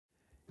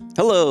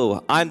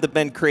Hello, I'm the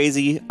Ben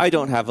Crazy. I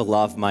don't have a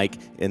lav mic,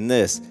 and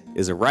this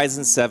is a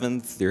Ryzen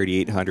 7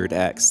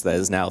 3800X that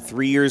is now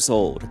 3 years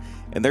old.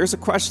 And there's a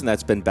question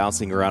that's been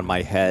bouncing around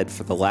my head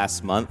for the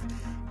last month.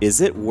 Is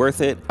it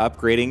worth it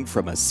upgrading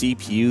from a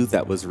CPU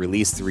that was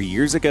released 3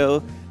 years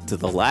ago to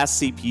the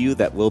last CPU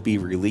that will be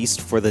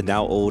released for the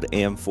now old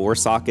AM4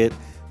 socket,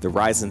 the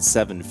Ryzen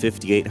 7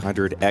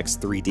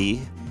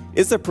 5800x3d?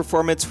 Is the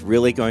performance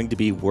really going to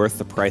be worth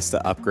the price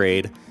to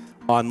upgrade?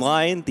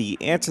 Online, the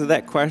answer to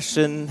that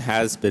question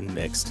has been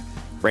mixed,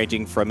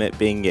 ranging from it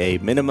being a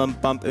minimum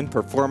bump in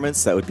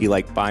performance that would be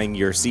like buying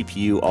your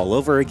CPU all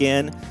over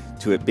again,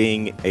 to it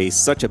being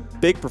such a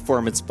big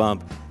performance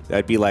bump that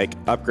would be like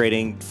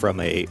upgrading from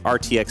a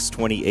RTX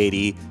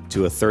 2080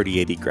 to a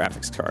 3080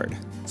 graphics card.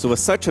 So with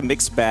such a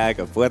mixed bag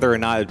of whether or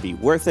not it'd be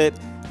worth it,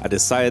 I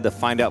decided to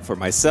find out for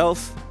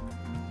myself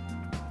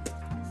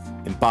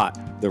and bought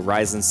the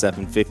Ryzen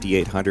 7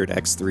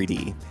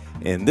 5800x3d.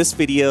 In this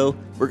video,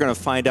 we're going to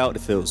find out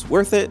if it was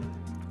worth it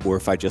or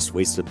if I just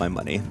wasted my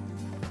money.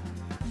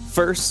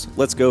 First,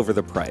 let's go over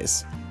the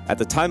price. At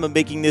the time of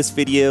making this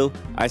video,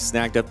 I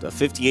snagged up the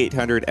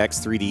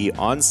 5800x3d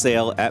on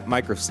sale at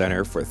Micro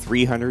Center for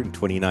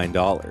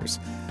 $329.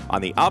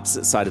 On the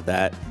opposite side of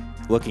that,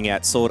 looking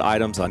at sold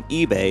items on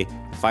eBay,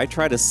 if I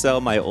try to sell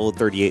my old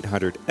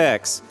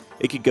 3800X,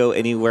 it could go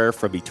anywhere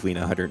from between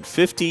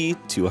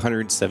 $150 to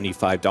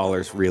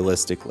 $175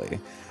 realistically.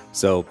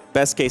 So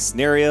best case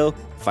scenario,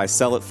 if I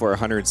sell it for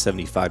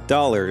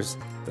 $175,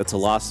 that's a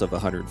loss of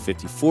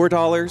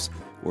 $154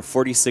 or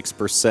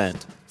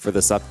 46% for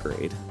this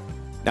upgrade.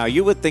 Now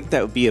you would think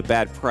that would be a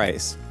bad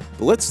price,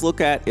 but let's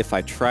look at if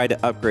I try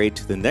to upgrade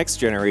to the next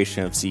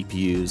generation of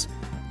CPUs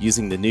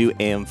using the new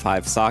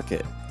AM5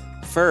 socket.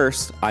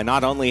 First, I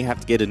not only have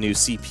to get a new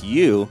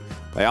CPU,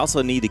 but I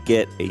also need to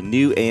get a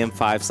new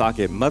AM5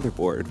 socket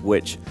motherboard,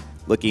 which,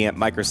 looking at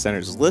Micro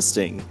Center's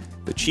listing,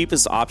 the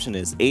cheapest option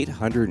is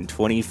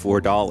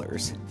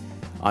 $824.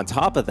 On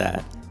top of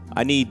that,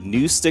 I need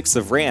new sticks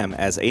of RAM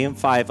as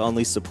AM5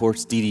 only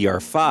supports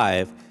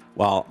DDR5,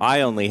 while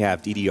I only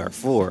have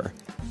DDR4.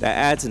 That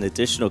adds an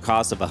additional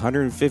cost of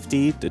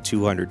 $150 to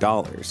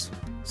 $200.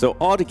 So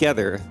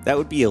altogether, that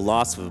would be a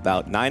loss of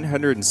about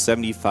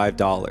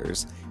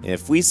 $975. And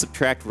if we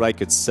subtract what I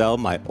could sell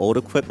my old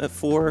equipment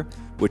for,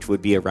 which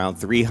would be around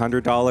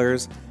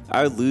 $300,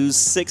 I would lose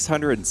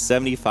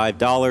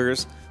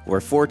 $675, or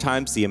 4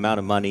 times the amount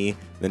of money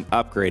than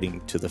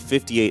upgrading to the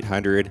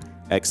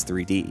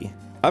 5800x3d.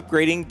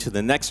 Upgrading to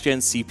the next gen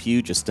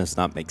CPU just does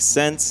not make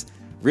sense,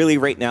 really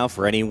right now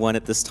for anyone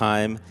at this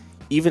time.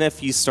 Even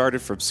if you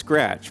started from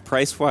scratch,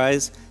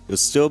 price-wise, it would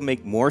still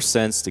make more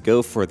sense to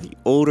go for the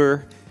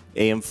older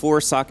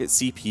AM4 socket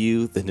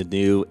CPU than the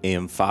new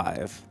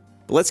AM5.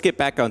 But let's get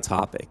back on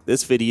topic.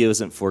 This video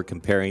isn't for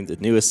comparing the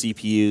newest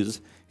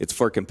CPUs, it's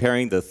for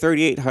comparing the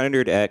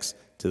 3800X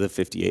to the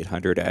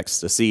 5800X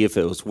to see if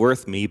it was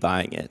worth me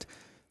buying it.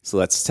 So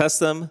let's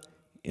test them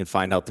and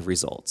find out the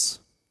results.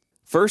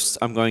 First,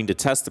 I'm going to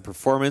test the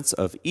performance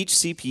of each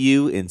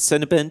CPU in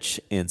Cinebench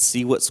and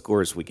see what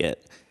scores we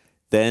get.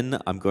 Then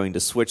I'm going to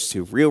switch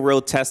to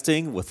real-world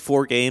testing with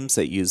 4 games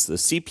that use the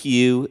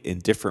CPU in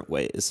different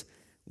ways.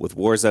 With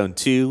Warzone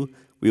 2,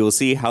 we will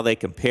see how they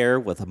compare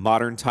with a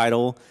modern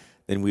title.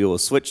 Then we will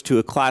switch to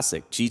a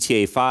classic,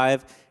 GTA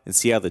 5, and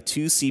see how the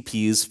 2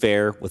 CPUs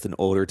fare with an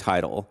older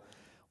title.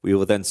 We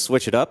will then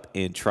switch it up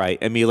and try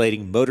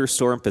emulating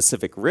Motorstorm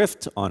Pacific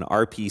Rift on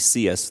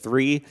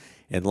RPCS3,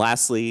 and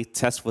lastly,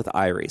 test with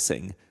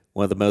iRacing,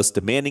 one of the most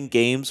demanding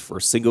games for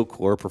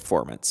single-core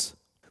performance.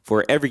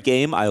 For every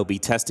game, I will be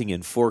testing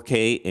in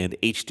 4K and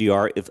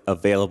HDR if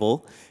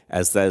available,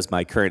 as that is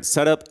my current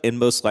setup and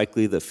most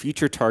likely the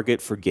future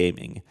target for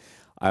gaming.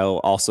 I will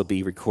also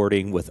be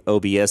recording with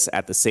OBS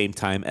at the same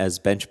time as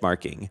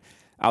benchmarking.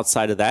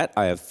 Outside of that,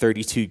 I have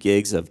 32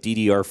 gigs of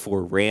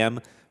DDR4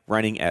 RAM,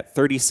 running at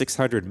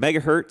 3600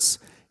 megahertz,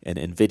 an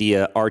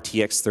NVIDIA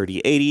RTX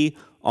 3080,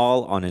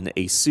 all on an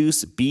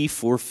ASUS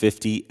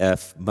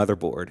B450F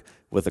motherboard,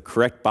 with the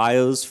correct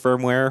BIOS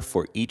firmware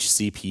for each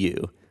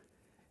CPU.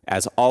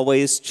 As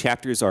always,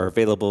 chapters are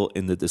available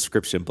in the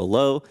description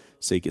below,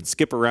 so you can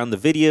skip around the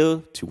video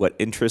to what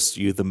interests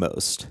you the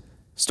most.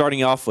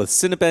 Starting off with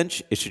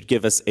Cinebench, it should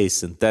give us a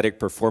synthetic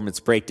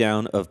performance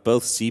breakdown of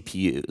both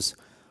CPUs.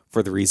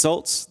 For the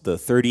results, the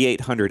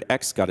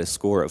 3800X got a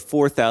score of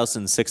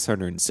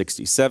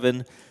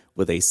 4,667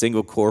 with a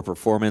single core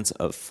performance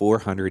of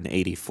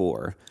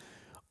 484.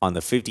 On the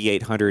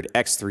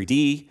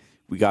 5800X3D,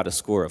 we got a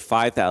score of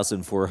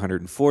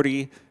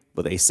 5,440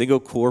 with a single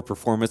core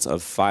performance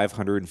of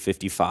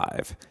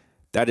 555.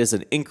 That is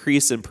an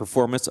increase in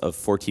performance of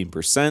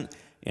 14%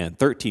 and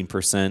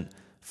 13%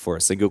 for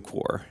a single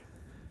core.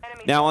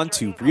 Now on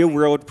to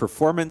real-world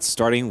performance,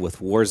 starting with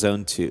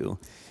Warzone 2.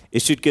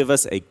 It should give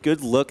us a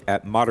good look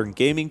at modern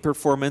gaming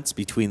performance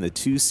between the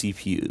 2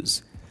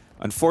 CPUs.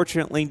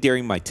 Unfortunately,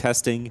 during my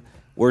testing,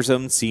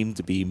 Warzone seemed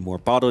to be more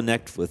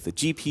bottlenecked with the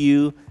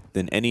GPU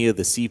than any of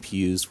the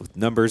CPUs, with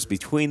numbers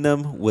between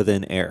them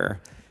within error.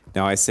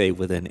 Now I say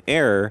within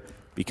error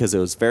because it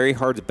was very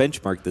hard to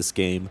benchmark this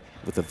game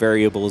with the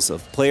variables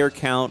of player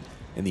count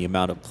and the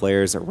amount of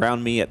players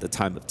around me at the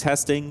time of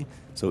testing.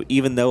 So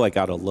even though I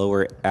got a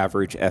lower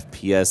average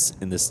FPS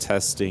in this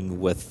testing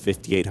with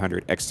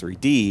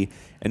 5800x3d,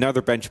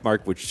 another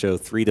benchmark would show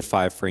 3 to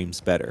 5 frames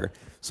better.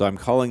 So I'm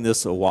calling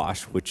this a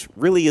wash, which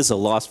really is a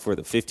loss for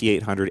the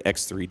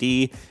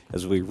 5800x3d,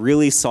 as we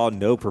really saw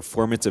no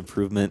performance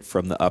improvement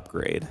from the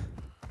upgrade.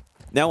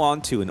 Now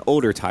on to an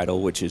older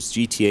title, which is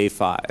GTA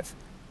 5.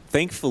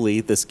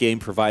 Thankfully, this game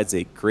provides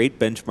a great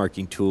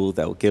benchmarking tool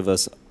that will give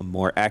us a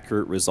more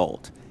accurate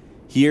result.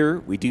 Here,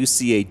 we do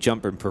see a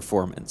jump in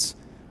performance.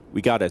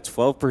 We got a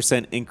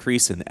 12%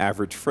 increase in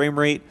average frame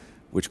rate,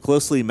 which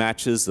closely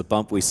matches the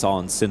bump we saw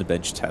in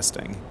Cinebench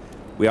testing.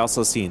 We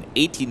also see an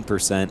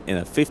 18% and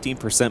a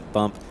 15%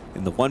 bump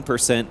in the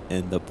 1%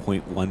 and the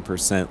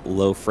 0.1%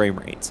 low frame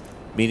rates,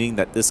 meaning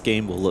that this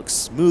game will look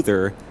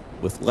smoother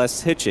with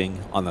less hitching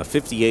on the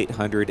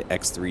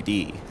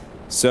 5800x3d.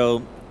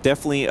 So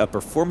definitely a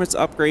performance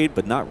upgrade,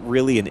 but not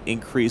really an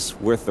increase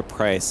worth the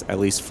price, at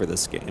least for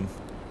this game.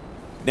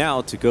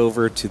 Now to go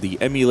over to the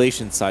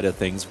emulation side of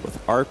things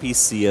with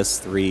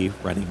RPCS3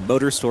 running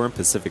Motorstorm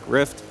Pacific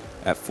Rift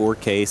at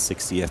 4K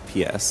 60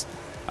 FPS.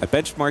 I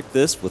benchmarked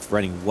this with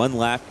running one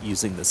lap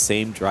using the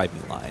same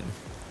driving line.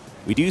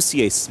 We do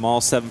see a small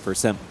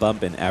 7%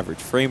 bump in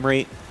average frame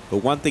rate,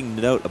 but one thing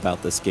to note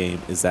about this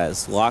game is that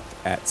it's locked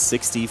at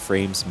 60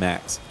 frames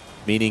max,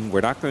 meaning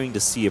we're not going to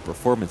see a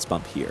performance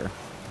bump here.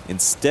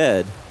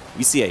 Instead,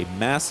 we see a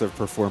massive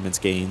performance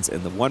gains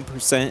in the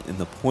 1% and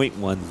the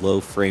 0.1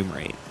 low frame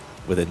rate,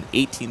 with an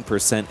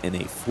 18% and a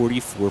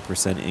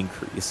 44%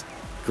 increase,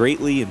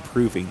 greatly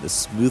improving the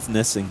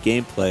smoothness in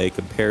gameplay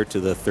compared to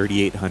the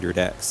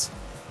 3800X.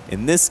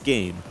 In this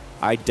game,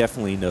 I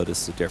definitely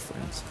noticed a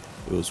difference.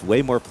 It was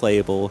way more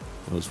playable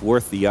and was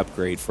worth the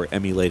upgrade for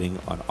emulating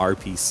on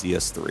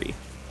RPCS3.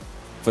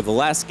 For the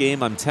last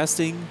game I'm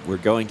testing, we're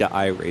going to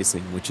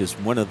iRacing, which is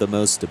one of the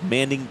most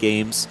demanding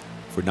games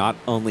for not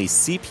only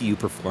CPU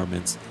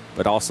performance,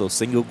 but also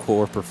single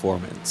core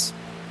performance.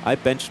 I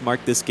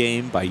benchmarked this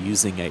game by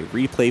using a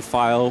replay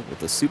file with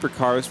the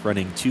supercars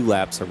running 2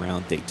 laps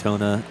around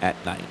Daytona at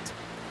night.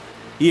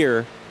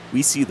 Here,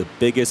 we see the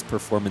biggest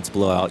performance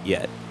blowout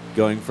yet,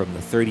 going from the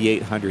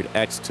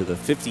 3800X to the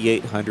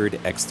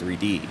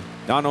 5800x3d.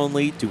 Not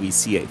only do we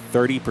see a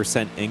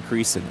 30%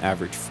 increase in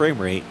average frame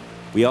rate,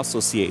 we also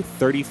see a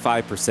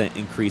 35%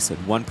 increase in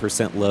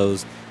 1%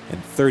 lows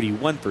and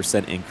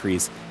 31%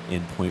 increase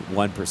in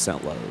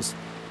 0.1% lows.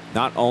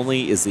 Not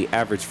only is the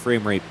average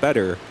frame rate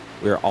better,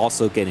 we're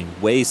also getting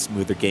way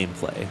smoother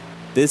gameplay.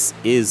 This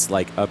is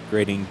like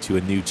upgrading to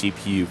a new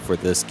GPU for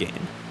this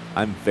game.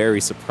 I'm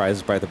very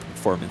surprised by the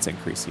performance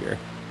increase here.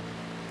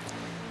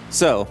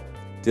 So,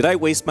 did I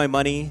waste my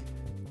money?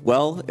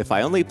 Well, if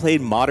I only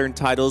played modern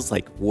titles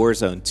like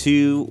Warzone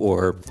 2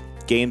 or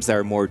games that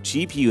are more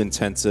GPU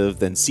intensive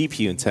than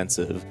CPU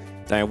intensive,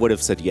 then I would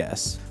have said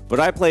yes. But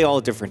I play all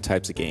different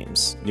types of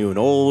games, new and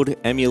old,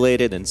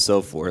 emulated, and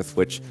so forth,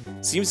 which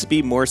seems to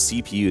be more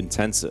CPU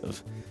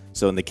intensive.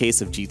 So in the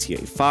case of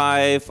GTA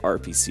 5,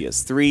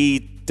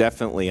 RPCS3,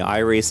 definitely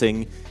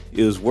iRacing,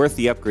 it was worth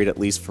the upgrade at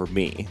least for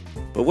me.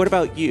 But what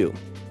about you?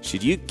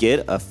 Should you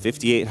get a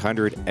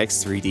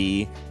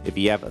 5800x3d if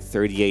you have a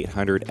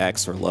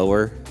 3800X or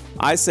lower?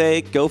 I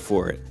say go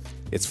for it.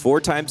 It's 4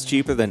 times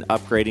cheaper than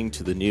upgrading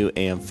to the new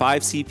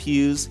AM5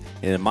 CPUs,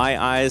 and in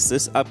my eyes,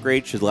 this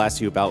upgrade should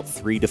last you about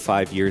 3 to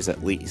 5 years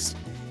at least.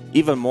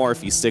 Even more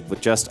if you stick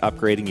with just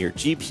upgrading your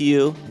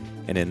GPU,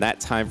 and in that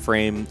time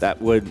frame, that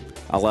would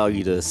allow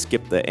you to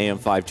skip the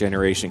AM5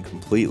 generation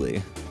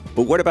completely.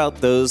 But what about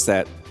those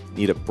that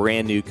need a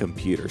brand new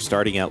computer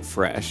starting out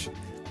fresh?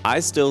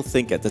 I still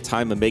think at the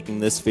time of making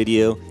this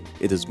video,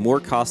 it is more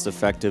cost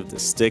effective to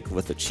stick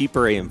with a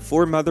cheaper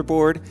AM4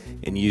 motherboard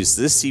and use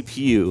this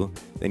CPU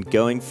than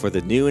going for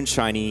the new and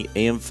shiny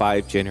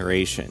AM5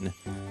 generation.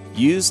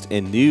 Used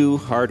and new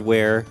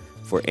hardware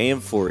for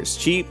AM4 is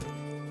cheap,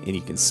 and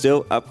you can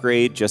still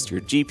upgrade just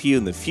your GPU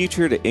in the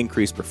future to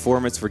increase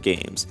performance for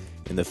games.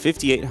 And the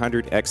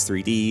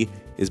 5800x3d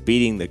is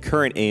beating the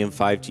current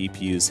AM5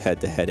 GPUs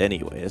head-to-head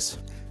anyways.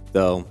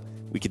 Though,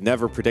 we could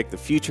never predict the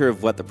future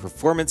of what the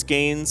performance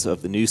gains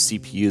of the new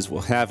CPUs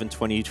will have in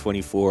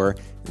 2024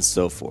 and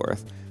so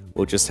forth.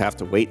 We'll just have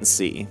to wait and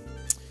see.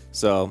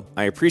 So,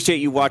 I appreciate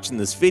you watching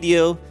this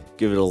video.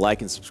 Give it a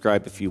like and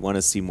subscribe if you want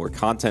to see more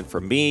content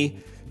from me.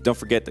 Don't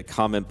forget to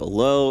comment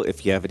below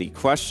if you have any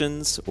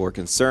questions or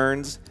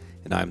concerns.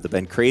 And I'm the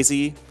Ben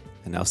Crazy,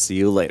 and I'll see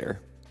you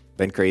later.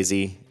 Ben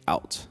Crazy,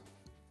 out.